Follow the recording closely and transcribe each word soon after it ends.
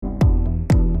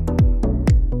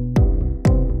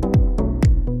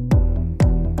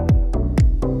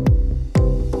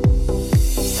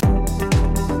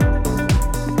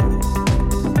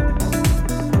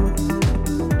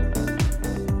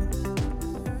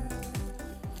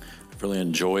Really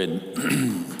enjoyed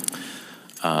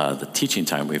the teaching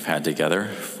time we've had together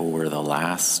for the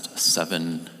last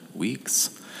 7 weeks.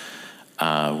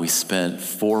 We spent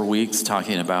 4 weeks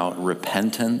talking about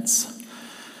repentance.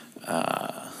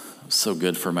 So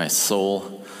good for my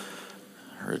soul.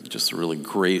 Heard just really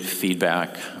great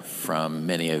feedback from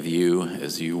many of you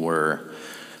as you were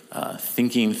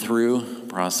thinking through,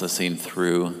 processing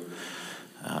through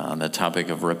on the topic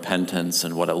of repentance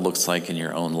and what it looks like in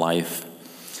your own life.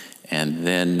 And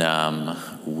then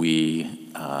we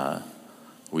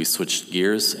switched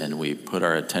gears and we put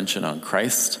our attention on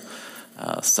Christ,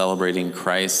 celebrating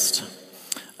Christ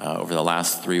over the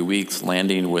last 3 weeks,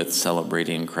 landing with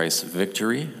celebrating Christ's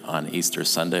victory on Easter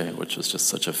Sunday, which was just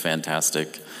such a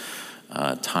fantastic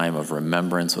time of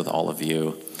remembrance with all of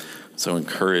you. So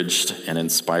encouraged and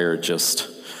inspired just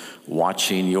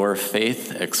watching your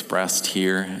faith expressed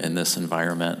here in this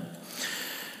environment.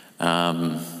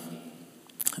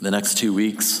 The next 2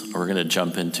 weeks, we're going to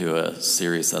jump into a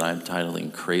series that I'm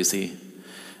titling Crazy.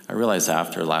 I realized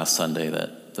after last Sunday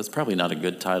that that's probably not a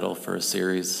good title for a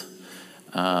series.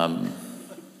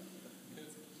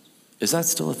 Is that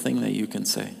still a thing that you can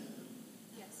say?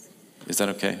 Yes. Is that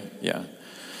okay? Yeah.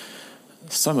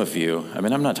 Some of you, I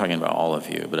mean, I'm not talking about all of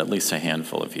you, but at least a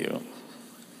handful of you.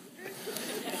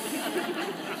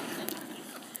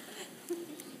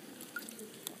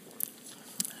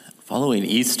 Following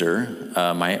Easter,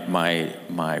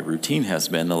 my routine has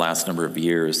been the last number of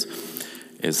years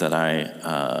is that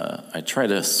I try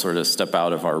to sort of step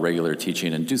out of our regular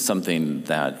teaching and do something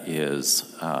that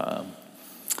is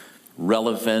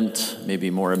relevant, maybe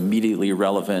more immediately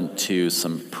relevant to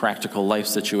some practical life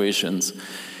situations.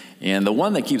 And the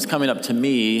one that keeps coming up to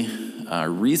me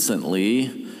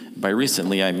recently, by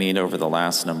recently I mean over the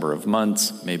last number of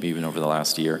months, maybe even over the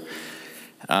last year,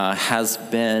 has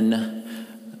been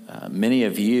many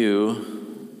of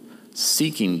you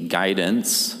seeking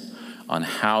guidance on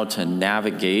how to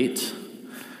navigate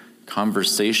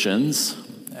conversations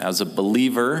as a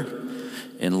believer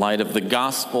in light of the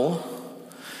gospel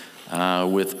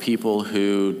with people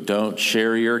who don't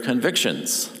share your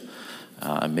convictions,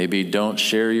 maybe don't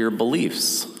share your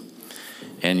beliefs,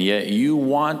 and yet you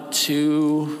want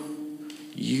to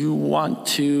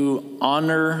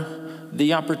honor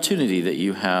the opportunity that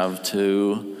you have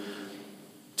to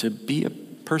be a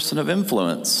person of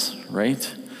influence,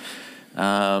 right?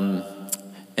 And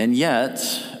yet,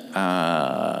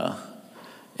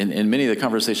 in many of the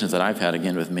conversations that I've had,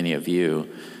 again, with many of you,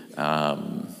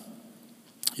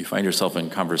 you find yourself in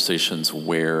conversations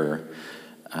where,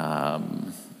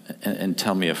 and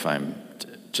tell me if I'm,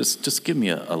 just give me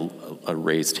a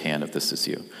raised hand if this is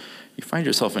you. You find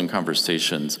yourself in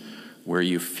conversations where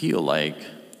you feel like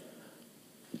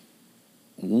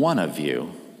one of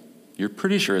you, you're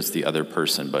pretty sure it's the other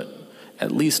person, but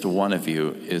at least one of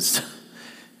you is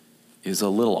a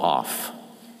little off.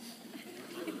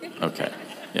 Okay,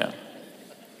 yeah.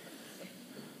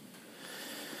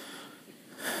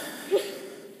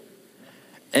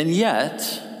 And yet,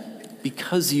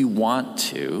 because you want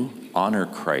to honor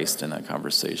Christ in that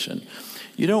conversation,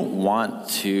 you don't want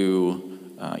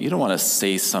to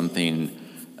say something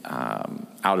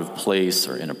out of place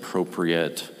or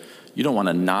inappropriate. You don't want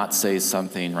to not say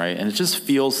something, right? And it just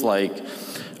feels like,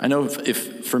 I know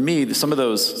if for me, some of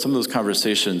those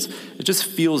conversations, it just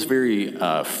feels very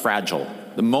fragile.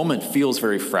 The moment feels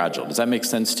very fragile. Does that make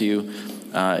sense to you?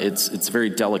 It's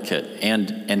very delicate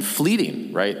and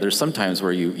fleeting, right? There's some times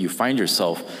where you find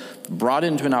yourself brought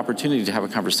into an opportunity to have a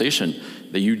conversation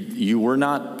that you were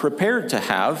not prepared to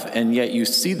have, and yet you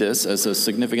see this as a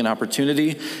significant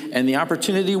opportunity, and the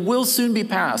opportunity will soon be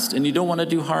past, and you don't want to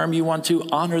do harm. You want to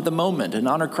honor the moment and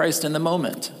honor Christ in the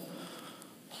moment.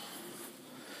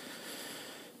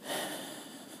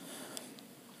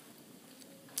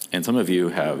 And some of you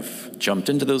have jumped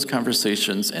into those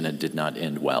conversations, and it did not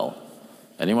end well.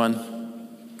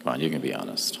 Anyone? Come on, you can be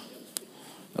honest.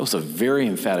 That was a very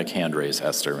emphatic hand raise,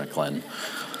 Esther McClellan.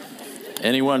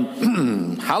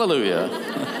 Anyone? Hallelujah.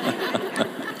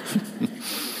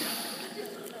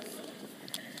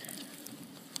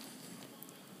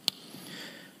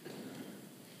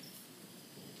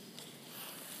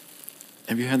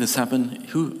 Have you had this happen?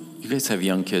 You guys have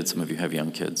young kids? Some of you have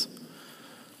young kids.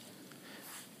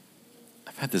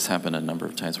 I've had this happen a number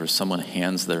of times where someone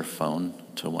hands their phone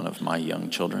to one of my young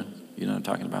children. You know what I'm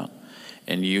talking about?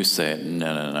 And you say,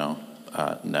 no,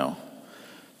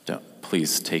 don't,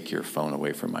 please take your phone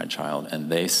away from my child. And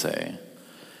they say,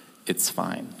 it's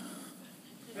fine.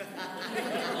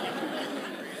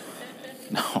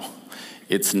 No,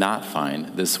 it's not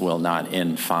fine. This will not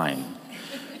end fine.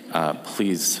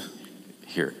 Please,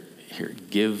 here,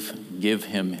 give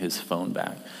him his phone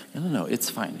back. No, it's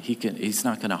fine. He's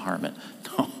not going to harm it.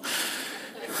 No.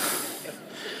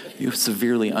 You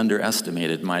severely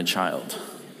underestimated my child.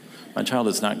 My child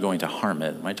is not going to harm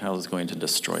it. My child is going to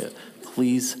destroy it.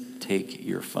 Please take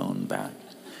your phone back.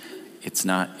 It's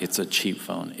a cheap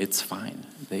phone. It's fine.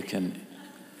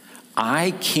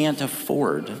 I can't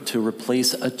afford to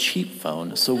replace a cheap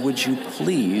phone, so would you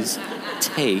please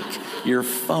take your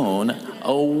phone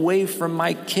away from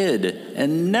my kid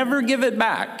and never give it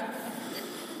back?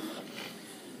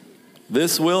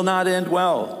 This will not end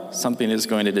well. Something is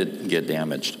going to get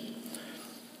damaged.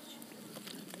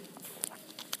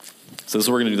 So this is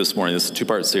what we're going to do this morning. This is a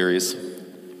two-part series.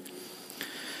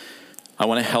 I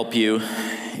want to help you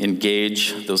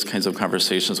engage those kinds of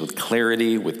conversations with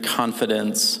clarity, with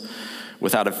confidence,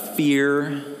 without a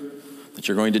fear that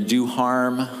you're going to do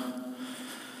harm,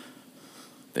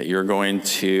 that you're going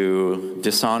to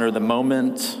dishonor the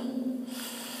moment.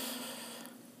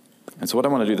 And so what I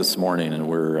want to do this morning, and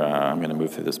I'm going to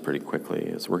move through this pretty quickly,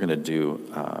 is we're going to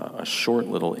do a short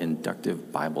little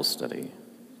inductive Bible study.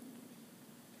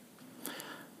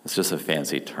 It's just a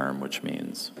fancy term, which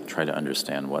means try to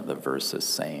understand what the verse is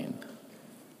saying.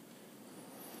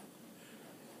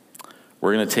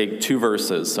 We're going to take two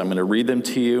verses. I'm going to read them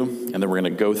to you, and then we're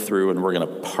going to go through and we're going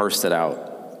to parse it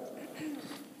out.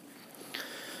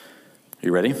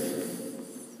 You ready?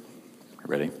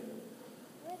 Ready?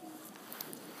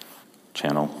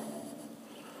 Channel.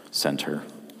 Center.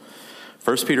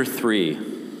 1 Peter 3.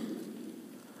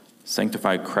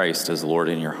 Sanctify Christ as Lord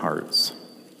in your hearts.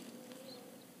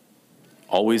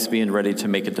 Always being ready to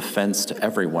make a defense to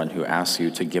everyone who asks you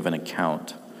to give an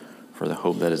account for the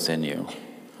hope that is in you,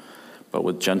 but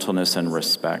with gentleness and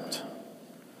respect.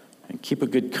 And keep a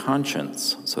good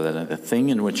conscience, so that in the thing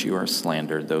in which you are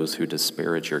slandered, those who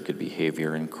disparage your good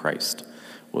behavior in Christ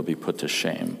will be put to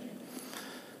shame.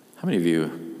 How many of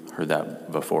you heard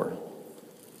that before?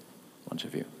 A bunch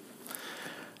of you.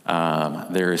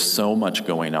 There is so much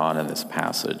going on in this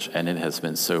passage, and it has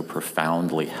been so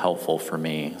profoundly helpful for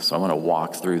me. So I want to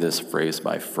walk through this phrase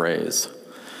by phrase.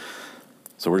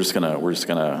 So we're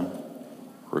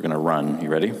gonna run. You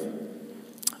ready?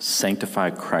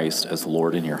 Sanctify Christ as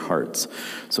Lord in your hearts.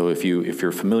 So if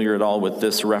you're familiar at all with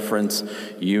this reference,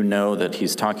 you know that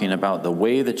he's talking about the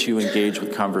way that you engage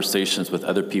with conversations with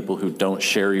other people who don't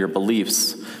share your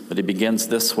beliefs. But he begins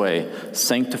this way: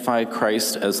 sanctify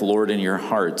Christ as Lord in your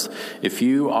hearts. If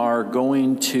you are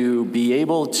going to be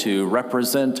able to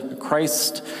represent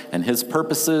Christ and his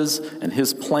purposes and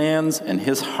his plans and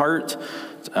his heart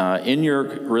in your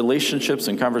relationships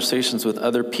and conversations with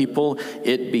other people,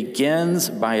 it begins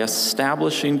by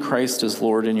establishing Christ as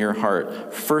Lord in your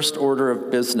heart. First order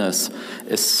of business: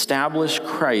 establish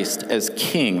Christ as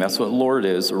King. That's what Lord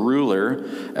is, ruler,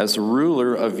 as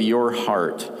ruler of your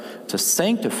heart. To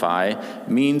sanctify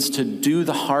means to do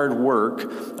the hard work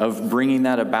of bringing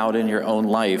that about in your own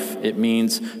life. It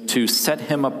means to set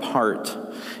him apart.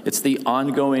 It's the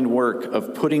ongoing work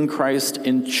of putting Christ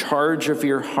in charge of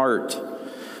your heart.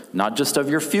 Not just of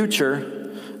your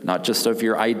future, not just of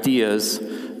your ideas,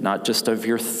 not just of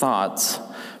your thoughts,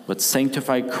 but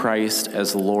sanctify Christ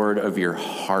as Lord of your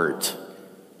heart.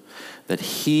 That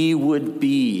he would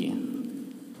be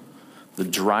the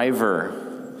driver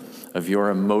of your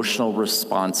emotional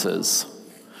responses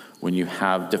when you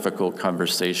have difficult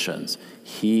conversations.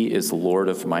 He is Lord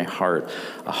of my heart.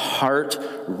 A heart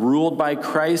ruled by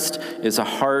Christ is a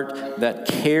heart that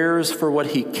cares for what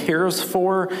he cares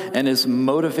for and is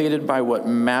motivated by what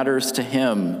matters to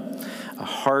him. A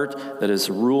heart that is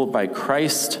ruled by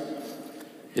Christ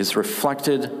is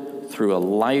reflected through a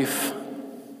life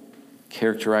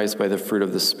characterized by the fruit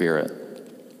of the Spirit.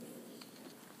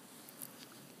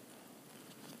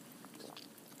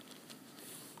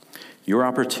 Your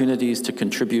opportunities to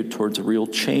contribute towards real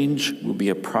change will be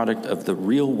a product of the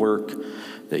real work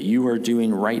that you are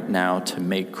doing right now to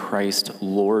make Christ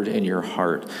Lord in your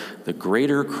heart. The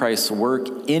greater Christ's work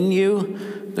in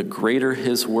you, the greater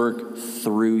his work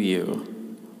through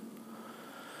you.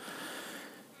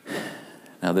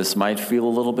 Now, this might feel a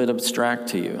little bit abstract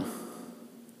to you.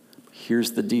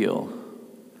 Here's the deal.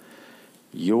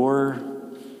 Your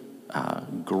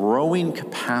growing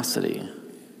capacity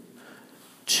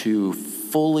to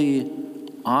fully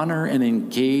honor and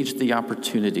engage the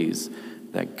opportunities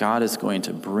that God is going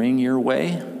to bring your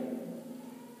way,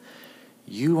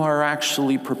 you are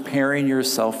actually preparing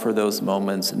yourself for those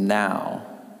moments now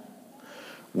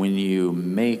when you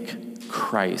make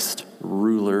Christ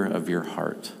ruler of your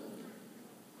heart.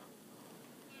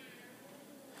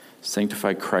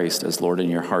 Sanctify Christ as Lord in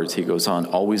your hearts. He goes on,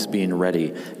 always being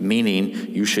ready,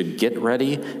 meaning you should get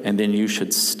ready and then you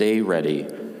should stay ready,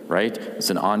 right? It's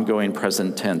an ongoing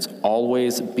present tense,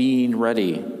 always being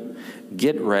ready.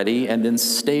 Get ready and then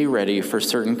stay ready for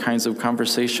certain kinds of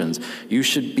conversations. You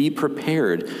should be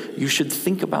prepared. You should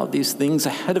think about these things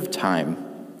ahead of time.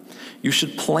 You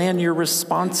should plan your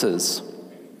responses.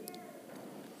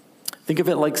 Think of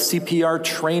it like CPR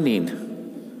training.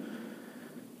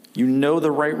 You know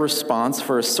the right response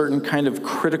for a certain kind of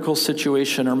critical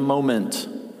situation or moment.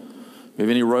 We have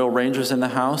any Royal Rangers in the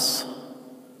house?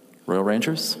 Royal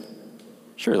Rangers?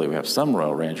 Surely we have some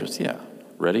Royal Rangers, yeah.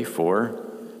 Ready for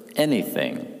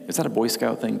anything. Is that a Boy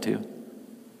Scout thing too?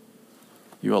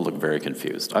 You all look very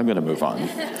confused. I'm going to move on.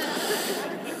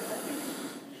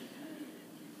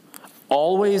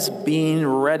 Always being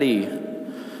ready.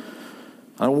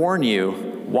 I warn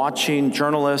you, watching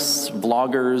journalists,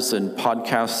 vloggers, and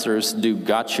podcasters do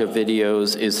gotcha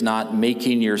videos is not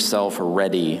making yourself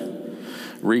ready,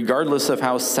 regardless of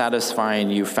how satisfying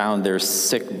you found their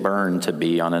sick burn to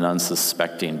be on an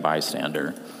unsuspecting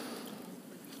bystander.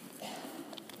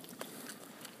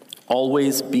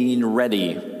 Always being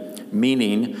ready,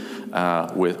 meaning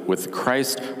with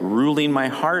Christ ruling my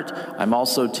heart, I'm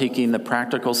also taking the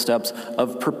practical steps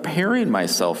of preparing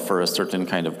myself for a certain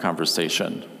kind of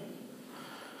conversation.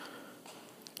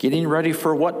 Getting ready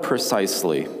for what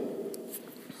precisely?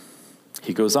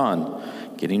 He goes on,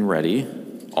 getting ready,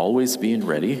 always being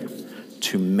ready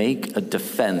to make a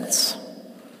defense.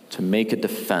 To make a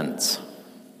defense.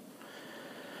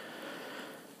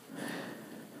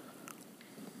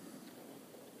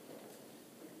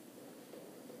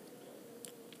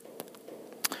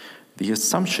 The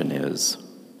assumption is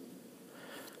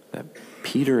that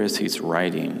Peter, as he's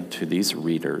writing to these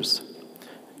readers,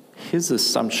 his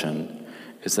assumption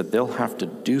is that they'll have to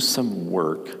do some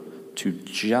work to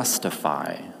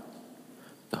justify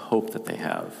the hope that they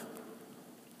have.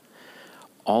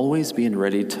 Always being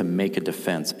ready to make a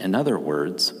defense. In other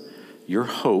words, your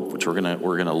hope, which we're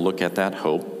gonna look at that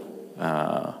hope,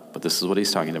 but this is what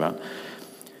he's talking about.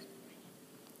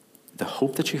 The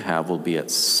hope that you have will be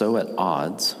so at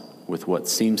odds with what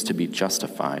seems to be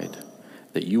justified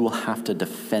that you will have to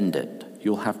defend it.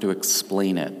 You'll have to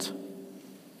explain it.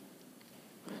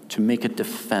 To make a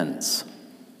defense.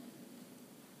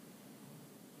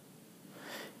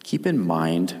 Keep in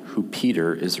mind who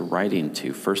Peter is writing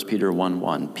to. 1 Peter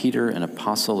 1:1. Peter, an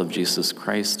apostle of Jesus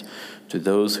Christ, to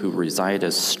those who reside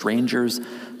as strangers,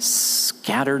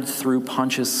 scattered through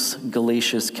Pontus,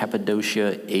 Galatia,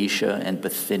 Cappadocia, Asia, and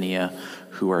Bithynia,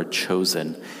 who are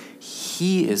chosen.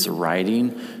 He is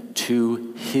writing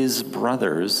to his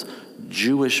brothers,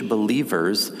 Jewish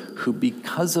believers, who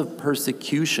because of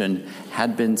persecution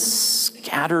had been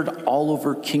scattered all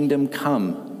over kingdom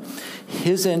come.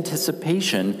 His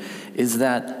anticipation is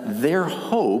that their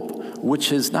hope,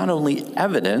 which is not only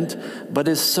evident, but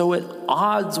is so at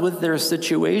odds with their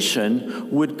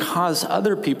situation, would cause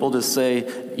other people to say,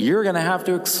 you're going to have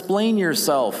to explain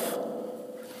yourself.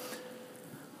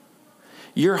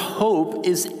 Your hope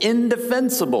is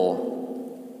indefensible.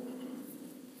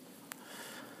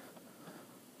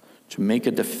 To make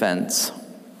a defense.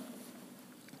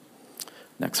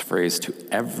 Next phrase, to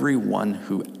everyone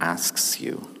who asks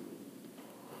you.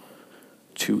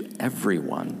 To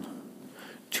everyone.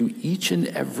 To each and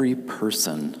every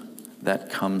person that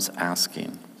comes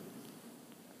asking.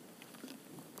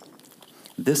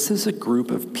 This is a group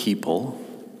of people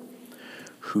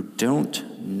who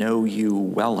don't know you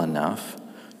well enough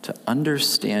to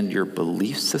understand your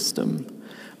belief system,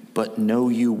 but know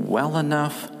you well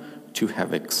enough to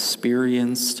have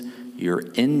experienced your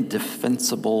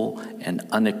indefensible and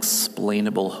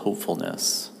unexplainable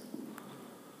hopefulness.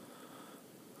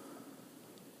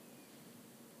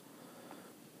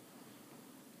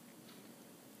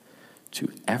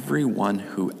 To everyone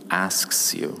who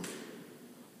asks you.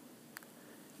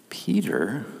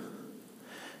 Peter,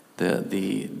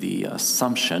 the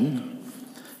assumption,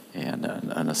 and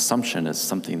an assumption is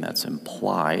something that's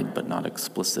implied but not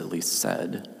explicitly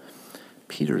said.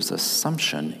 Peter's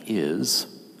assumption is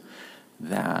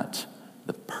that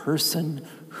the person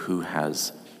who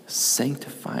has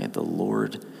sanctified the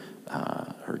Lord,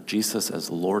 or Jesus as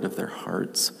Lord of their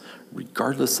hearts,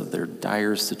 regardless of their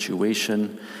dire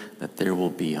situation, that there will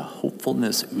be a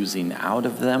hopefulness oozing out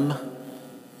of them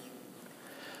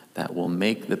that will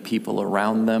make the people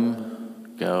around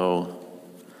them go,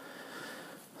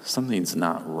 something's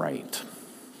not right.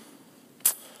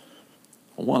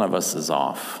 One of us is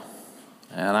off.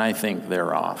 And I think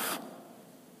they're off.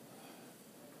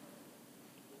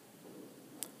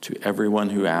 To everyone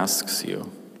who asks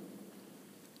you.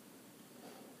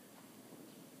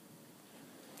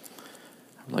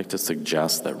 to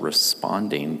suggest that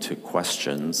responding to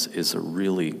questions is a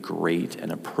really great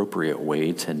and appropriate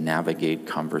way to navigate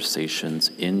conversations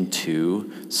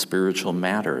into spiritual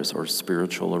matters or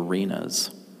spiritual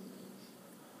arenas.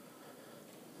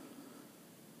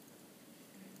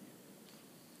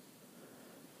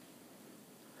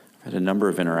 I've had a number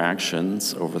of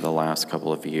interactions over the last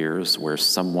couple of years where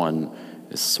someone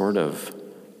is sort of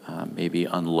maybe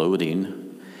unloading,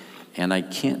 and I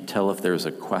can't tell if there's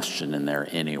a question in there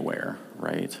anywhere,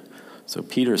 right? So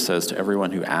Peter says to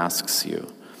everyone who asks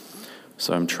you.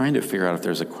 So I'm trying to figure out if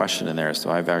there's a question in there. So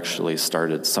I've actually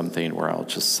started something where I'll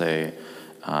just say,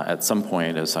 at some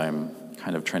point as I'm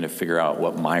kind of trying to figure out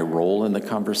what my role in the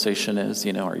conversation is,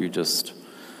 are you just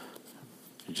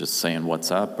saying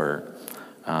what's up, or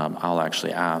I'll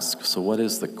actually ask, so what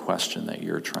is the question that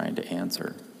you're trying to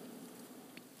answer?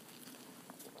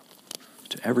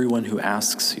 To everyone who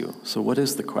asks you, so what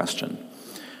is the question?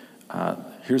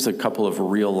 Here's a couple of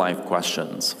real-life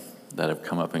questions that have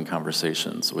come up in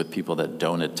conversations with people that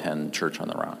don't attend Church on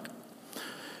the Rock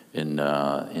in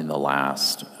the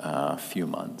last few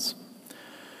months.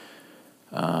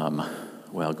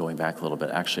 Going back a little bit,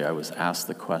 actually, I was asked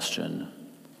the question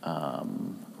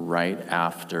right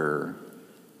after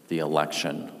the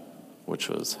election, which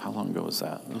was, how long ago was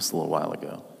that? It was a little while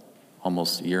ago,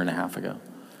 almost a year and a half ago.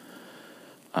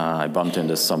 I bumped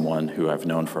into someone who I've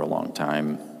known for a long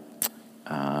time.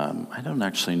 I don't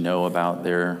actually know about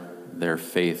their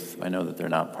faith. I know that they're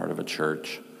not part of a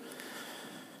church.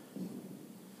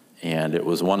 And it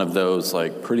was one of those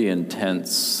pretty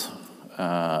intense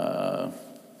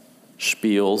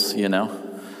spiels,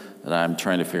 that I'm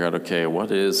trying to figure out, okay,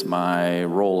 what is my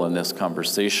role in this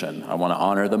conversation? I want to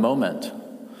honor the moment.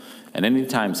 And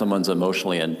anytime someone's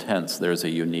emotionally intense, there's a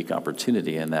unique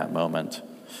opportunity in that moment.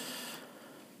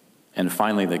 And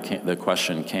finally, the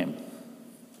question came,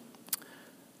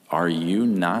 are you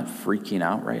not freaking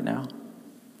out right now?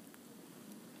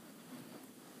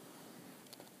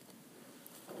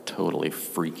 Totally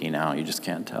freaking out, you just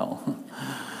can't tell.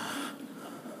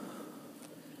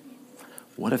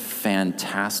 What a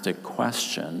fantastic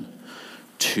question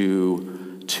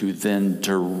to then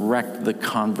direct the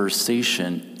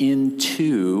conversation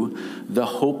into the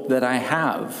hope that I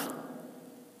have.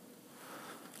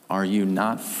 Are you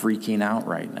not freaking out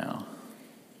right now?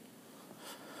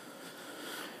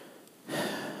 I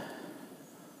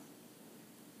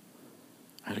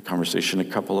had a conversation a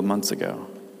couple of months ago.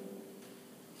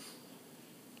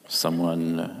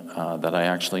 Someone that I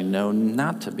actually know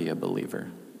not to be a believer.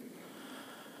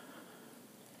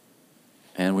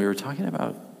 And we were talking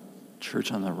about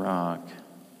Church on the Rock,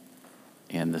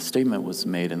 and the statement was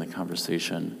made in the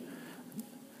conversation.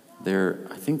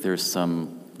 I think there's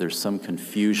some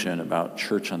confusion about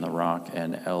Church on the Rock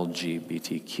and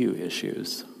LGBTQ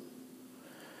issues.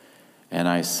 And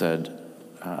I said,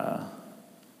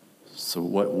 so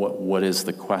what is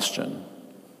the question?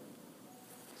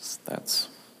 That's,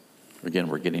 again,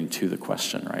 we're getting to the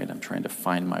question, right? I'm trying to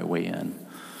find my way in.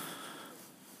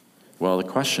 Well, the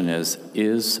question is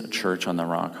Church on the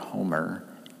Rock Homer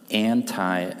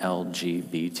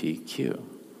anti-LGBTQ?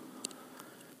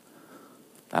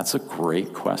 That's a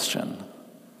great question.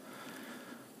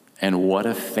 And what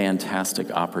a fantastic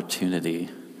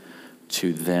opportunity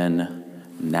to then,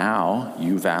 now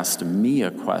you've asked me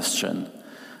a question.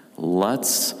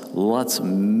 Let's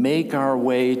make our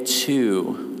way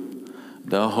to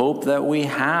the hope that we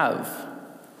have.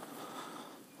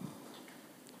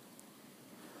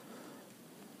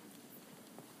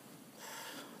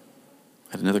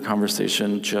 I had another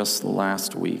conversation just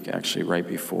last week, actually right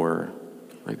before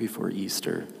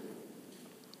Easter.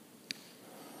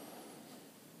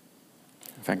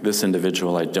 In fact, this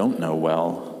individual I don't know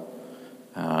well.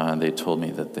 They told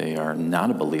me that they are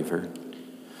not a believer,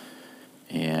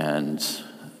 and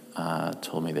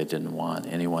told me they didn't want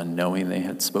anyone knowing they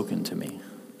had spoken to me.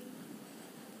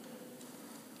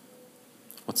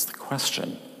 What's the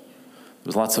question?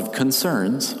 There's lots of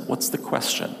concerns. What's the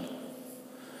question?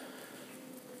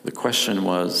 The question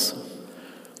was,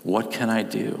 what can I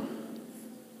do?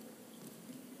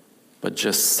 But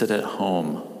just sit at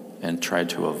home and try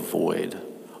to avoid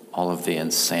all of the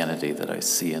insanity that I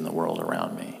see in the world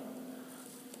around me?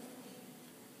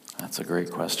 That's a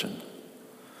great question.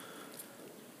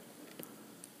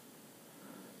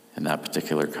 In that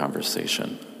particular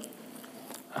conversation.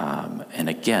 And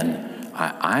again,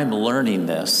 I'm learning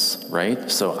this, right?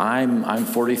 So I'm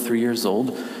 43 years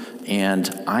old.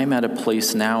 And I'm at a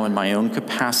place now in my own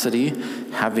capacity,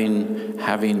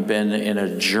 having been in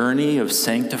a journey of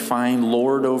sanctifying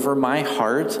Lord over my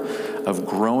heart, of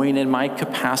growing in my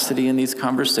capacity in these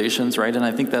conversations, right? And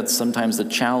I think that's sometimes the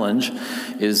challenge,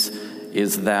 is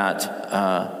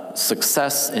that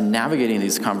success in navigating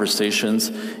these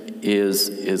conversations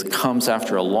comes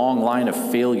after a long line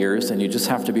of failures, and you just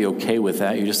have to be okay with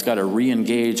that. You just got to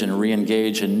re-engage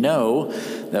and know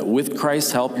that with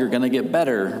Christ's help, you're going to get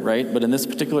better, right? But in this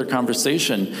particular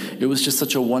conversation, it was just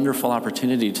such a wonderful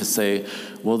opportunity to say,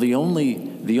 well, the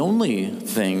only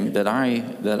thing that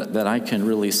I can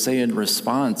really say in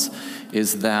response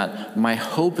is that my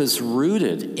hope is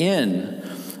rooted in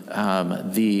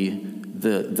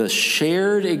the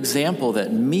shared example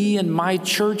that me and my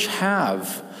church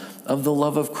have of the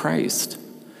love of Christ.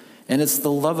 And it's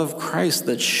the love of Christ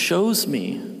that shows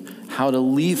me how to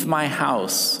leave my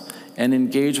house and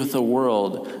engage with a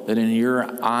world that in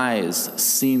your eyes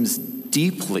seems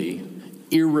deeply,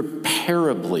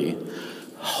 irreparably,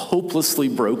 hopelessly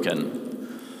broken.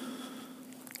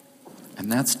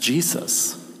 And that's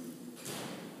Jesus.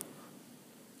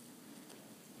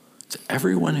 To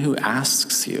everyone who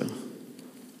asks you,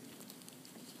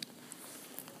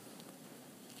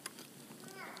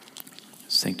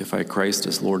 sanctify Christ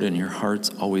as Lord in your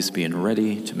hearts, always being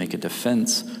ready to make a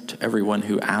defense to everyone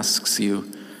who asks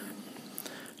you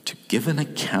to give an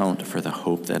account for the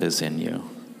hope that is in you.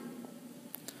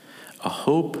 A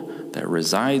hope that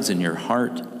resides in your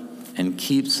heart and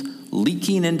keeps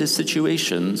leaking into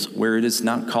situations where it is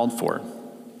not called for.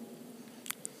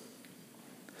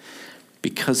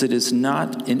 Because it is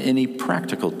not, in any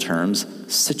practical terms,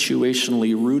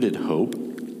 situationally rooted hope.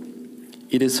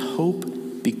 It is hope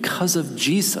because of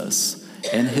Jesus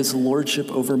and his lordship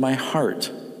over my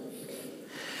heart.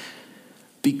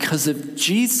 Because if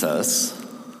Jesus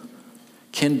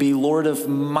can be Lord of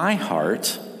my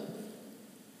heart,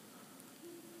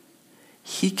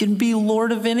 he can be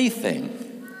Lord of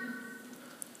anything.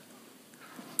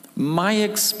 My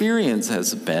experience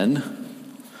has been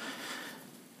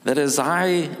that as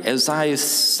I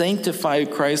sanctify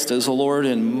Christ as Lord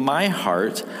in my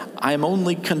heart, I'm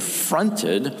only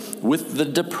confronted with the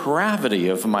depravity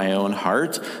of my own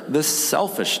heart, the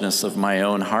selfishness of my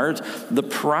own heart, the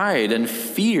pride and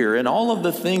fear and all of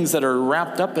the things that are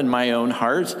wrapped up in my own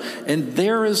heart. And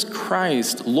there is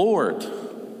Christ, Lord,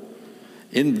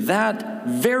 in that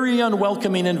very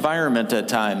unwelcoming environment at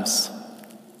times.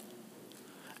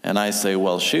 And I say,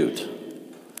 well, shoot.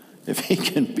 If he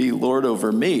can be Lord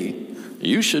over me,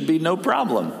 you should be no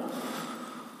problem.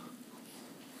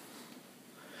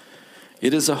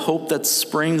 It is a hope that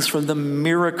springs from the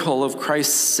miracle of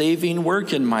Christ's saving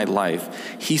work in my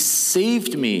life. He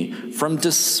saved me from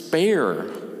despair.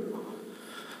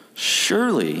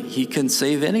 Surely he can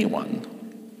save anyone.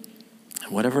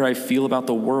 Whatever I feel about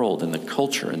the world and the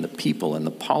culture and the people and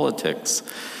the politics,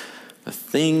 the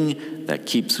thing that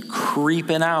keeps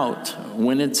creeping out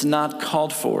when it's not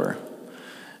called for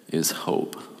is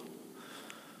hope.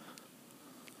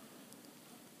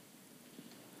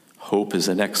 Hope is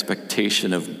an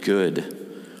expectation of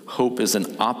good. Hope is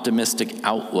an optimistic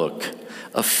outlook,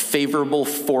 a favorable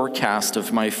forecast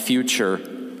of my future.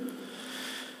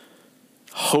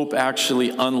 Hope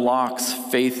actually unlocks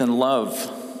faith and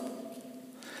love.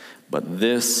 But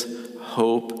this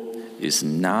hope is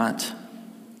not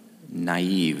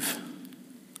naive.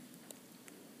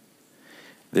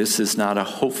 This is not a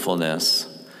hopefulness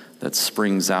that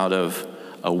springs out of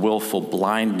a willful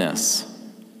blindness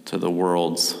to the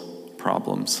world's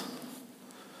problems.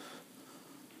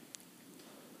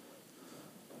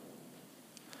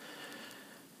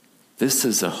 This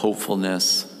is a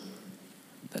hopefulness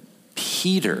that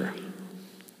Peter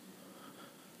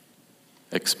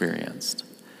experienced.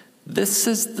 This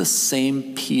is the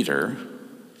same Peter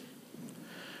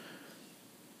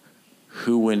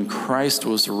who, when Christ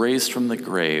was raised from the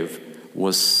grave,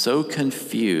 was so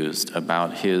confused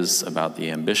about the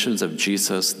ambitions of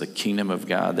Jesus, the kingdom of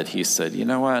God, that he said, you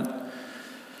know what?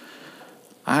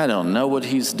 I don't know what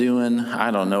he's doing.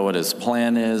 I don't know what his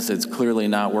plan is. It's clearly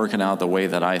not working out the way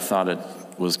that I thought it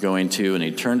was going to. And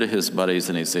he turned to his buddies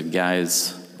and he said,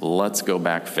 guys, let's go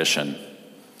back fishing.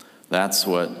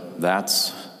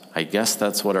 I guess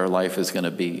that's what our life is going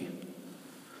to be.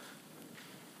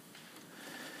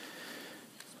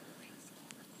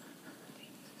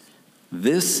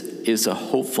 This is a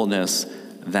hopefulness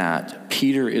that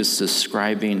Peter is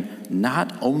describing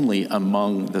not only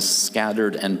among the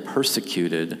scattered and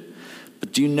persecuted,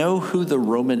 but do you know who the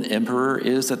Roman emperor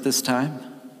is at this time?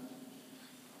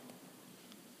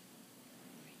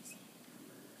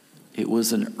 It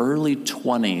was an early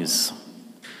 20s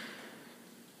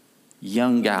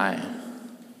young guy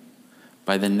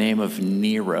by the name of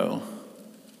Nero,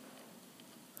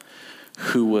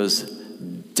 who was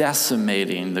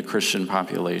decimating the Christian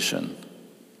population.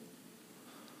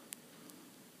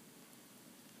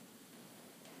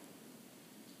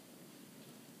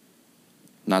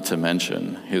 Not to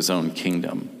mention his own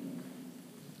kingdom.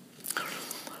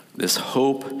 This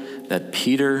hope that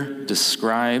Peter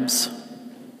describes,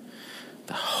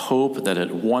 the hope that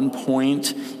at one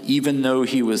point, even though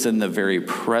he was in the very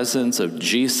presence of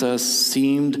Jesus,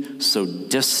 seemed so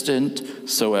distant,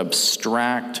 so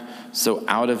abstract, so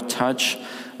out of touch.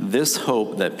 This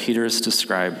hope that Peter has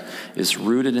described is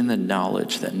rooted in the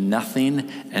knowledge that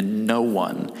nothing and no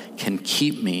one can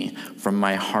keep me from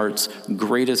my heart's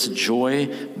greatest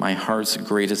joy, my heart's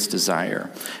greatest desire.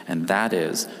 And that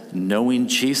is knowing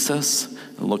Jesus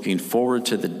and looking forward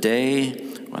to the day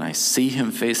when I see him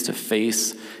face to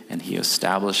face and he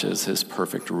establishes his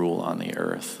perfect rule on the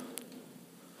earth.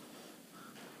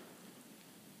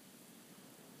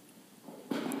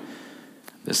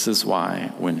 This is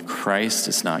why when Christ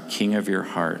is not king of your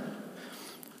heart,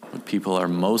 what people are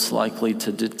most likely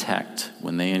to detect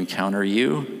when they encounter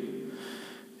you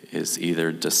is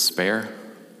either despair,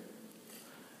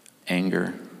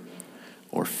 anger,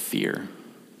 or fear.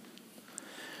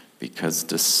 Because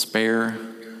despair,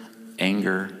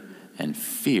 anger, and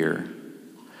fear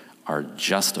are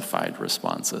justified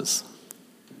responses.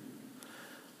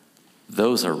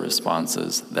 Those are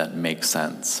responses that make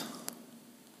sense.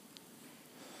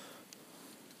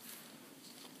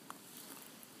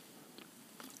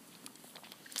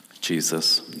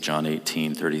 Jesus, John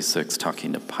 18:36,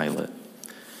 talking to Pilate.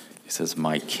 He says,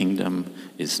 "My kingdom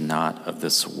is not of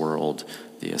this world.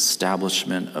 The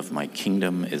establishment of my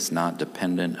kingdom is not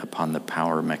dependent upon the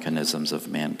power mechanisms of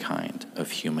mankind,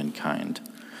 of humankind."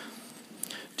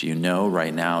 Do you know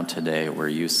right now, today, where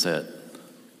you sit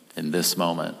in this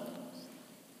moment,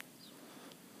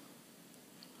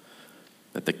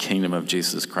 that the kingdom of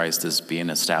Jesus Christ is being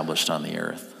established on the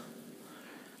earth?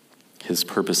 His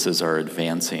purposes are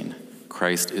advancing.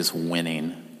 Christ is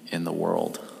winning in the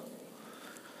world.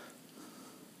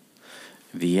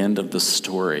 The end of the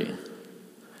story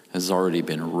has already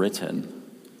been written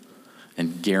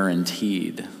and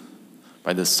guaranteed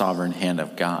by the sovereign hand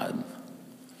of God.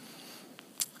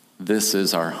 This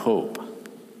is our hope.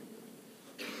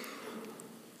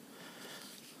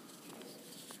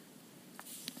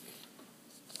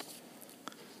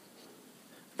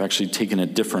 I've actually taken a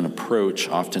different approach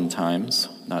oftentimes,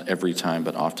 not every time,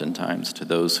 but oftentimes, to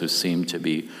those who seem to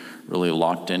be really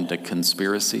locked into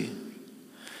conspiracy.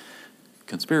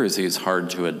 Conspiracy is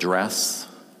hard to address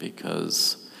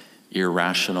because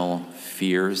irrational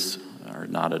fears are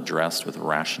not addressed with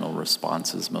rational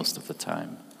responses most of the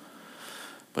time.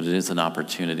 But it is an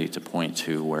opportunity to point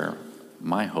to where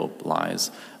my hope lies.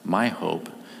 My hope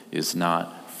is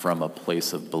not from a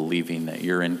place of believing that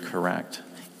you're incorrect.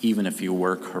 Even if you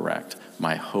were correct,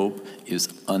 my hope is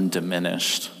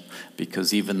undiminished,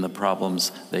 because even the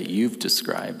problems that you've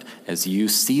described, as you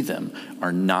see them,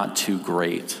 are not too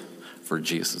great for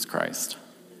Jesus Christ.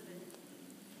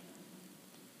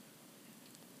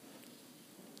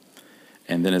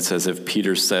 And then it says, if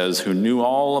Peter says, who knew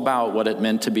all about what it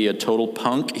meant to be a total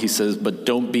punk, he says, but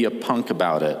don't be a punk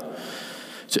about it.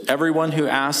 To everyone who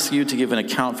asks you to give an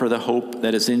account for the hope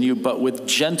that is in you, but with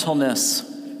gentleness.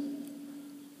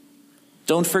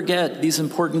 Don't forget these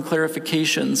important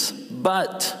clarifications,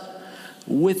 but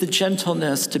with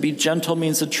gentleness. To be gentle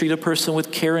means to treat a person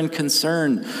with care and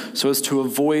concern so as to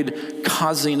avoid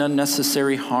causing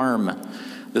unnecessary harm.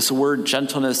 This word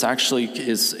gentleness actually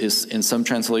is in some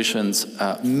translations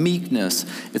meekness.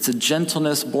 It's a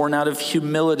gentleness born out of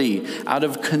humility, out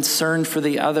of concern for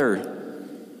the other.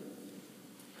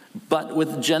 But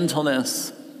with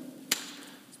gentleness.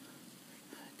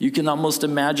 You can almost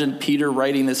imagine Peter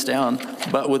writing this down,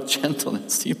 but with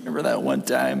gentleness. Do you remember that one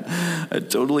time? I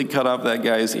totally cut off that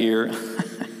guy's ear.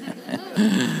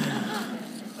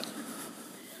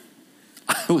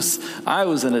 I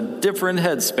was in a different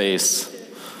headspace.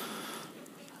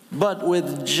 But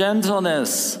with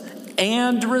gentleness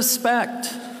and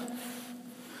respect.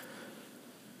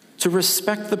 To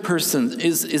respect the person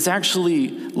is actually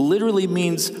literally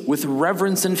means with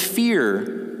reverence and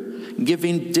fear.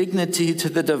 Giving dignity to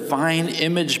the divine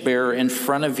image bearer in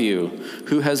front of you,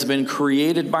 who has been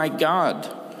created by God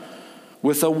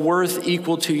with a worth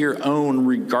equal to your own,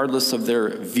 regardless of their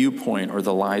viewpoint or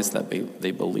the lies that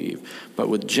they believe. But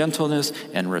with gentleness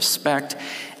and respect,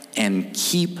 and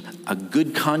keep a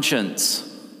good conscience.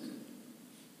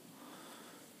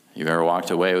 You've ever walked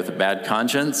away with a bad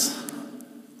conscience?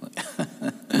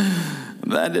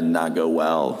 That did not go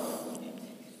well.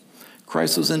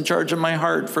 Christ was in charge of my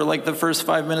heart for like the first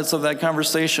 5 minutes of that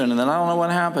conversation, and then I don't know what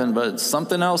happened, but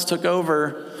something else took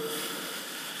over.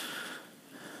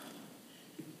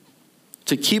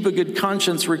 To keep a good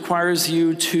conscience requires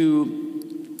you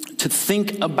to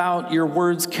think about your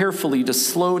words carefully, to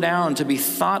slow down, to be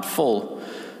thoughtful,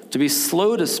 to be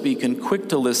slow to speak and quick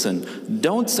to listen.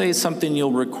 Don't say something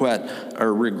you'll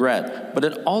regret, but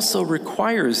it also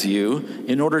requires you,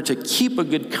 in order to keep a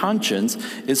good conscience,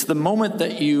 it's the moment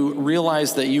that you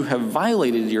realize that you have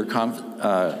violated your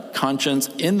conscience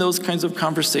in those kinds of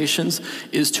conversations,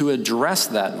 is to address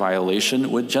that violation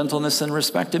with gentleness and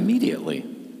respect immediately.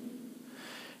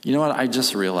 You know what? I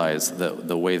just realized that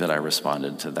the way that I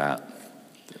responded to that.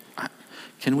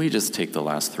 Can we just take the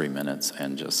last 3 minutes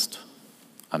and just,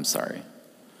 I'm sorry.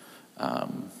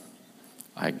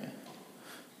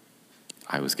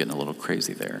 I was getting a little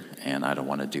crazy there, and I don't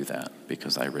want to do that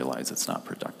because I realize it's not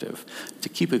productive. To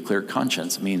keep a clear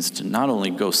conscience means to not only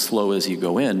go slow as you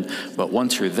go in, but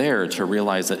once you're there, to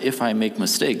realize that if I make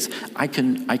mistakes, I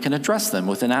can address them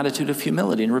with an attitude of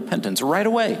humility and repentance right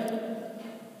away.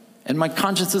 And my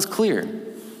conscience is clear.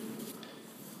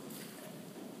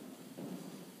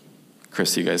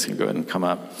 Chris, you guys can go ahead and come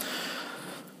up.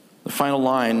 The final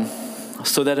line,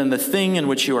 so that in the thing in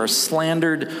which you are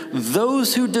slandered,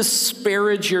 those who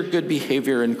disparage your good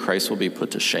behavior in Christ will be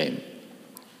put to shame.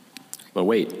 But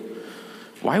wait,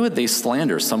 why would they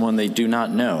slander someone they do not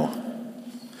know?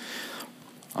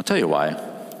 I'll tell you why.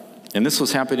 And this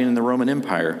was happening in the Roman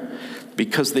Empire.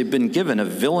 Because they've been given a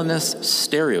villainous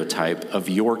stereotype of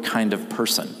your kind of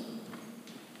person.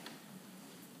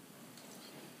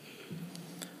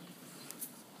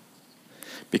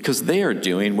 Because they are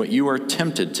doing what you are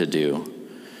tempted to do,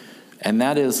 and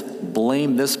that is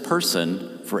blame this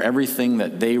person for everything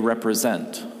that they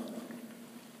represent.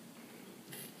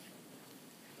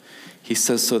 He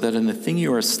says, so that in the thing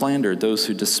you are slandered, those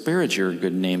who disparage your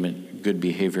good name and good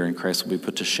behavior in Christ will be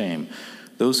put to shame.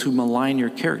 Those who malign your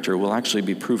character will actually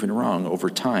be proven wrong over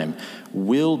time,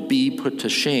 will be put to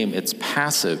shame. It's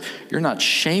passive. You're not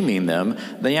shaming them.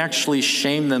 They actually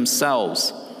shame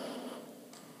themselves.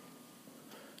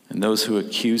 And those who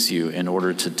accuse you in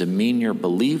order to demean your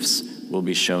beliefs will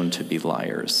be shown to be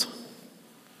liars.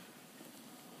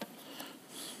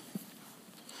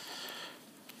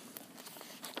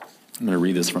 I'm going to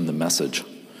read this from the Message.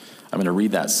 I'm going to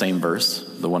read that same verse,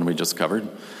 the one we just covered.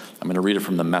 I'm going to read it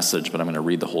from the Message, but I'm going to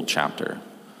read the whole chapter.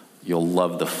 You'll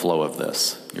love the flow of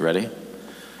this. You ready?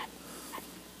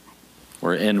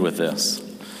 We're in with this.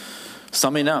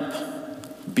 Summing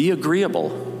up, be agreeable,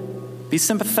 be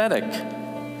sympathetic,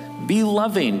 be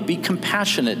loving, be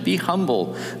compassionate, be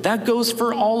humble. That goes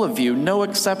for all of you, no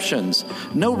exceptions.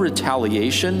 No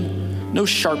retaliation, no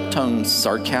sharp-tongued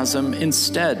sarcasm.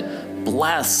 Instead,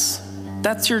 bless.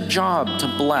 That's your job, to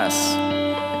bless.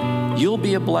 You'll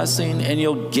be a blessing and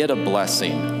you'll get a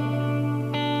blessing.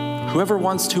 Whoever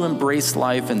wants to embrace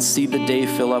life and see the day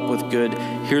fill up with good,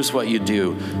 here's what you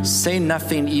do. Say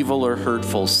nothing evil or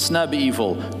hurtful, snub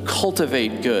evil,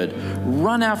 cultivate good,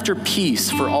 run after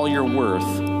peace for all you're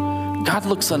worth. God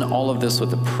looks on all of this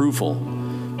with approval,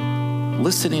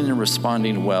 listening and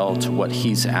responding well to what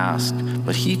he's asked,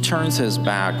 but he turns his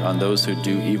back on those who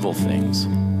do evil things.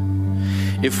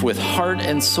 If with heart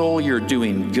and soul you're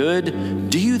doing good,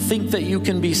 do you think that you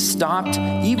can be stopped?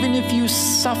 Even if you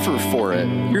suffer for it,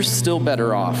 you're still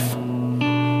better off.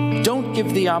 Don't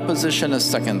give the opposition a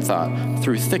second thought.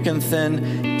 Through thick and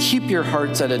thin, keep your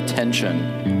hearts at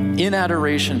attention, in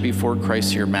adoration before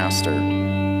Christ your Master.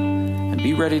 And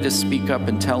be ready to speak up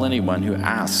and tell anyone who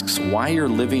asks why you're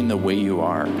living the way you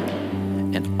are.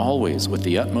 And always with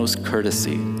the utmost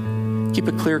courtesy. Keep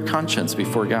a clear conscience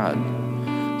before God,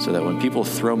 so that when people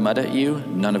throw mud at you,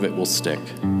 none of it will stick.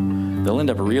 They'll end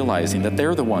up realizing that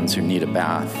they're the ones who need a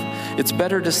bath. It's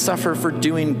better to suffer for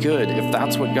doing good, if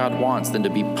that's what God wants, than to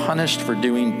be punished for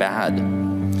doing bad.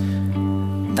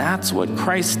 That's what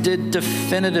Christ did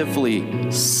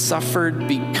definitively, suffered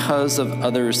because of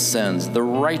others' sins, the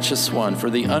righteous one for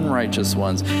the unrighteous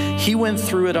ones. He went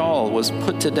through it all, was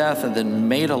put to death, and then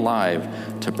made alive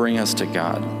to bring us to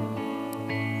God.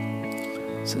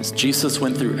 Since Jesus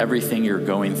went through everything you're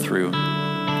going through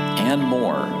and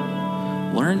more,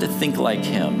 learn to think like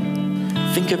him.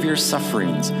 Think of your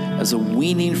sufferings as a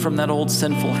weaning from that old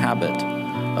sinful habit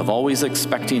of always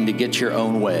expecting to get your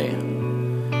own way.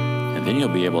 And then you'll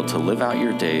be able to live out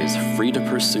your days free to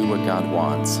pursue what God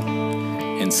wants,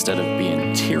 instead of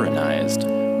being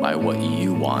tyrannized by what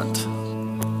you want.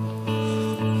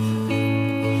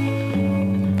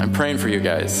 I'm praying for you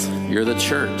guys. You're the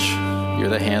church. You're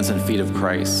the hands and feet of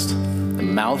Christ, the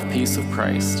mouthpiece of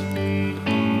Christ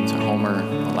to Homer,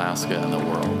 Alaska, and the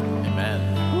world. Amen.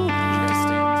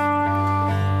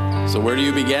 So where do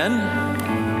you begin?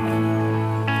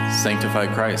 Sanctify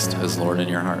Christ as Lord in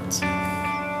your hearts.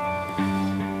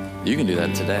 You can do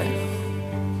that today.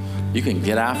 You can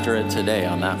get after it today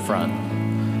on that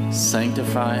front.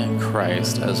 Sanctify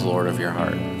Christ as Lord of your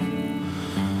heart.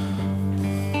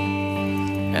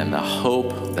 And the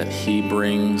hope that he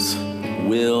brings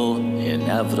will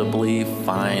inevitably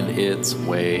find its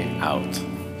way out.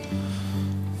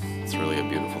 It's really a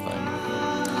beautiful